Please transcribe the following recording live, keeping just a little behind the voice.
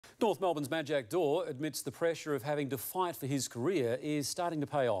North Melbourne's Majak Daw admits the pressure of having to fight for his career is starting to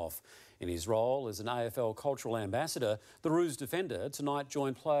pay off. In his role as an AFL cultural ambassador, the Roos defender tonight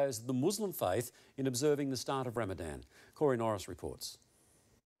joined players of the Muslim faith in observing the start of Ramadan. Corey Norris reports.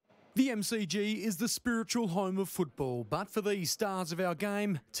 The MCG is the spiritual home of football, but for these stars of our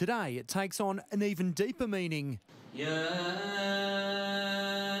game, today it takes on an even deeper meaning.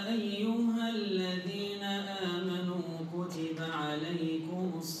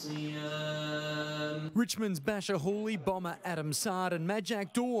 Richmond's Basher Hawley, bomber Adam Saad and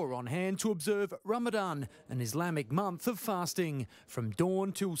Majak Daw on hand to observe Ramadan, an Islamic month of fasting. From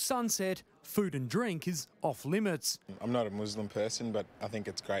dawn till sunset, food and drink is off limits. I'm not a Muslim person, but I think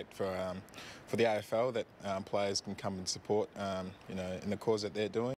it's great for the AFL that players can come and support in the cause that they're doing.